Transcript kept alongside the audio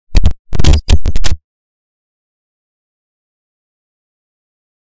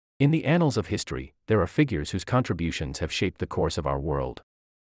In the annals of history, there are figures whose contributions have shaped the course of our world.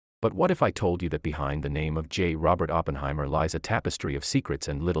 But what if I told you that behind the name of Robert Oppenheimer lies a tapestry of secrets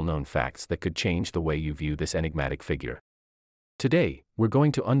and little-known facts that could change the way you view this enigmatic figure? Today, we're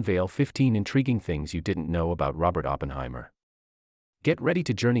going to unveil 15 intriguing things you didn't know about Robert Oppenheimer. Get ready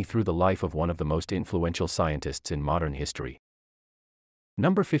to journey through the life of one of the most influential scientists in modern history.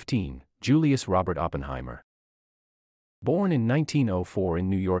 Number 15, Julius Robert Oppenheimer. Born in 1904 in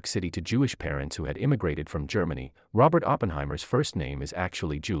New York City to Jewish parents who had immigrated from Germany, Robert Oppenheimer's first name is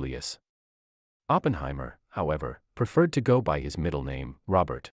actually Julius. Oppenheimer, however, preferred to go by his middle name,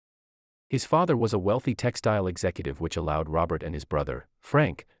 Robert. His father was a wealthy textile executive, which allowed Robert and his brother,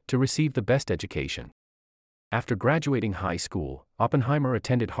 Frank, to receive the best education. After graduating high school, Oppenheimer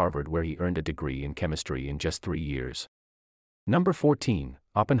attended Harvard, where he earned a degree in chemistry in just 3 years. Number 14,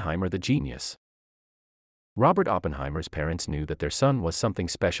 Oppenheimer the genius. Robert Oppenheimer's parents knew that their son was something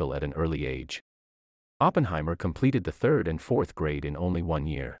special at an early age. Oppenheimer completed the 3rd and 4th grade in only 1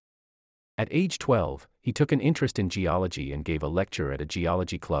 year. At age 12, he took an interest in geology and gave a lecture at a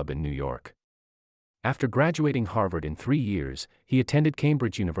geology club in New York. After graduating Harvard in 3 years, he attended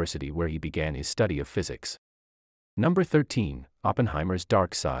Cambridge University, where he began his study of physics. Number 13, Oppenheimer's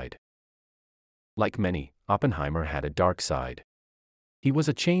dark side. Like many, Oppenheimer had a dark side. He was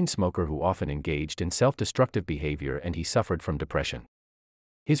a chain smoker who often engaged in self-destructive behavior, and he suffered from depression.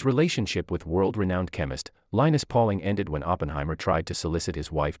 His relationship with world-renowned chemist Linus Pauling ended when Oppenheimer tried to solicit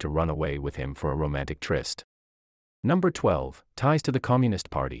his wife to run away with him for a romantic tryst. Number 12, ties to the Communist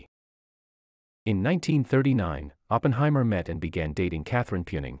Party. In 1939, Oppenheimer met and began dating Catherine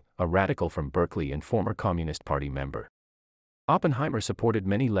Puning, a radical from Berkeley and former Communist Party member. Oppenheimer supported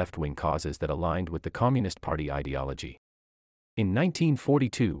many left-wing causes that aligned with the Communist Party ideology. In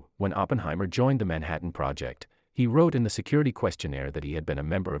 1942, when Oppenheimer joined the Manhattan Project, he wrote in the security questionnaire that he had been a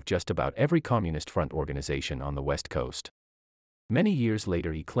member of just about every Communist Front organization on the West Coast. Many years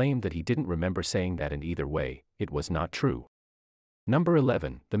later, he claimed that he didn't remember saying that, and either way, it was not true. Number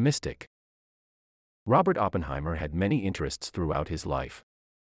 11, the mystic. Robert Oppenheimer had many interests throughout his life.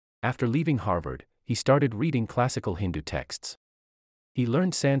 After leaving Harvard, he started reading classical Hindu texts. He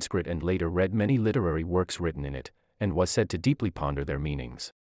learned Sanskrit and later read many literary works written in it, and was said to deeply ponder their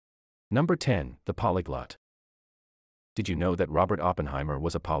meanings. Number 10, the polyglot. Did you know that Robert Oppenheimer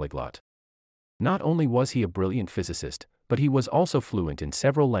was a polyglot? Not only was he a brilliant physicist, but he was also fluent in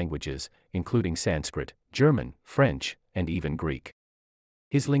several languages, including Sanskrit, German, French, and even Greek.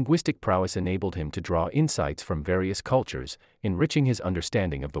 His linguistic prowess enabled him to draw insights from various cultures, enriching his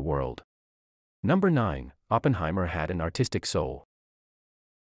understanding of the world. Number 9, Oppenheimer had an artistic soul.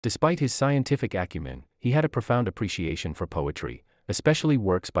 Despite his scientific acumen, he had a profound appreciation for poetry, especially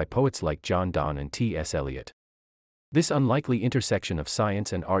works by poets like John Donne and T.S. Eliot. This unlikely intersection of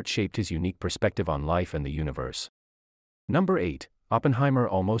science and art shaped his unique perspective on life and the universe. Number 8, Oppenheimer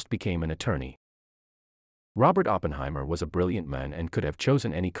almost became an attorney. Robert Oppenheimer was a brilliant man and could have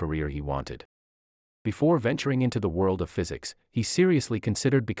chosen any career he wanted. Before venturing into the world of physics, he seriously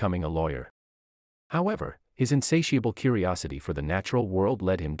considered becoming a lawyer. However, his insatiable curiosity for the natural world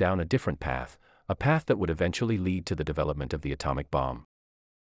led him down a different path, a path that would eventually lead to the development of the atomic bomb.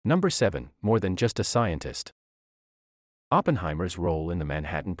 Number 7, more than just a scientist. Oppenheimer's role in the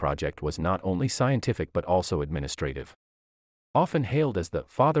Manhattan Project was not only scientific but also administrative. Often hailed as the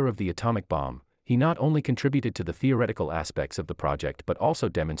father of the atomic bomb, he not only contributed to the theoretical aspects of the project but also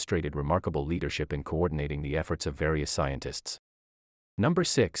demonstrated remarkable leadership in coordinating the efforts of various scientists. Number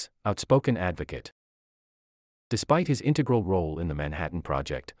 6, outspoken advocate. Despite his integral role in the Manhattan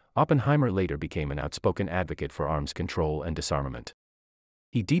Project, Oppenheimer later became an outspoken advocate for arms control and disarmament.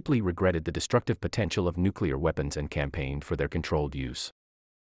 He deeply regretted the destructive potential of nuclear weapons and campaigned for their controlled use.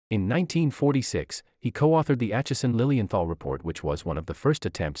 In 1946, he co-authored the Acheson-Lilienthal Report, which was one of the first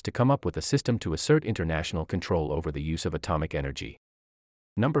attempts to come up with a system to assert international control over the use of atomic energy.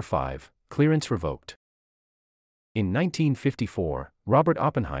 Number 5, clearance revoked. In 1954, Robert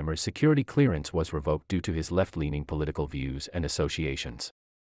Oppenheimer's security clearance was revoked due to his left-leaning political views and associations.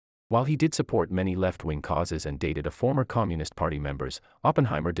 While he did support many left-wing causes and dated a former Communist Party members,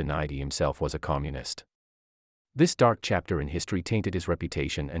 Oppenheimer denied he himself was a communist. This dark chapter in history tainted his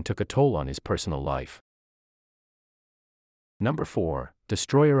reputation and took a toll on his personal life. Number 4,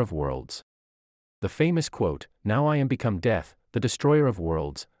 destroyer of worlds. The famous quote, "Now I am become death, the destroyer of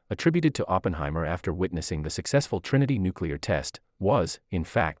worlds," attributed to Oppenheimer after witnessing the successful Trinity nuclear test, was, in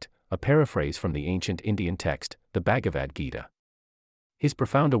fact, a paraphrase from the ancient Indian text, the Bhagavad Gita. His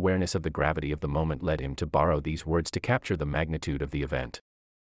profound awareness of the gravity of the moment led him to borrow these words to capture the magnitude of the event.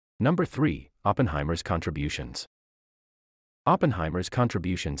 Number 3, Oppenheimer's contributions. Oppenheimer's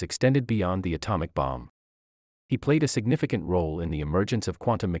contributions extended beyond the atomic bomb. He played a significant role in the emergence of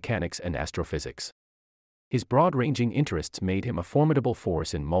quantum mechanics and astrophysics. His broad-ranging interests made him a formidable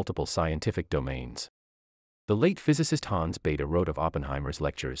force in multiple scientific domains. The late physicist Hans Bethe wrote of Oppenheimer's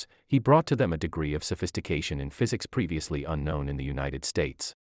lectures, he brought to them a degree of sophistication in physics previously unknown in the United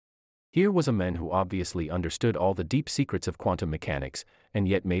States. Here was a man who obviously understood all the deep secrets of quantum mechanics, and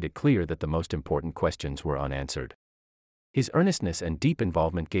yet made it clear that the most important questions were unanswered. His earnestness and deep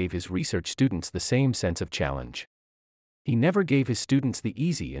involvement gave his research students the same sense of challenge. He never gave his students the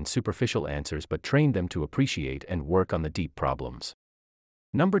easy and superficial answers but trained them to appreciate and work on the deep problems.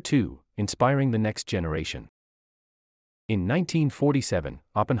 Number 2. Inspiring the next generation. In 1947,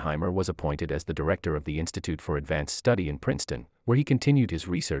 Oppenheimer was appointed as the director of the Institute for Advanced Study in Princeton, where he continued his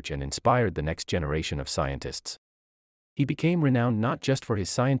research and inspired the next generation of scientists. He became renowned not just for his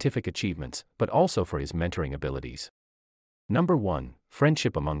scientific achievements, but also for his mentoring abilities. Number 1.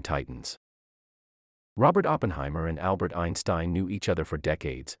 Friendship among titans. Robert Oppenheimer and Albert Einstein knew each other for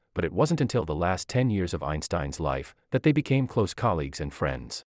decades, but it wasn't until the last 10 years of Einstein's life that they became close colleagues and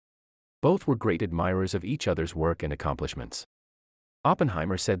friends. Both were great admirers of each other's work and accomplishments.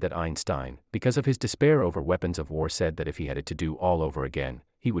 Oppenheimer said that Einstein, because of his despair over weapons of war, said that if he had it to do all over again,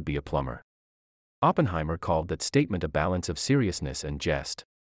 he would be a plumber. Oppenheimer called that statement a balance of seriousness and jest.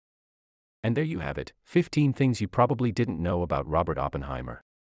 And there you have it, 15 things you probably didn't know about Robert Oppenheimer.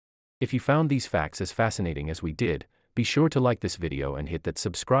 If you found these facts as fascinating as we did, be sure to like this video and hit that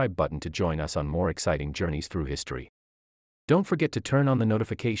subscribe button to join us on more exciting journeys through history. Don't forget to turn on the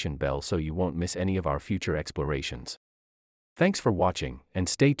notification bell so you won't miss any of our future explorations. Thanks for watching, and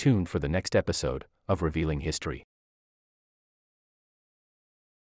stay tuned for the next episode of Revealing History.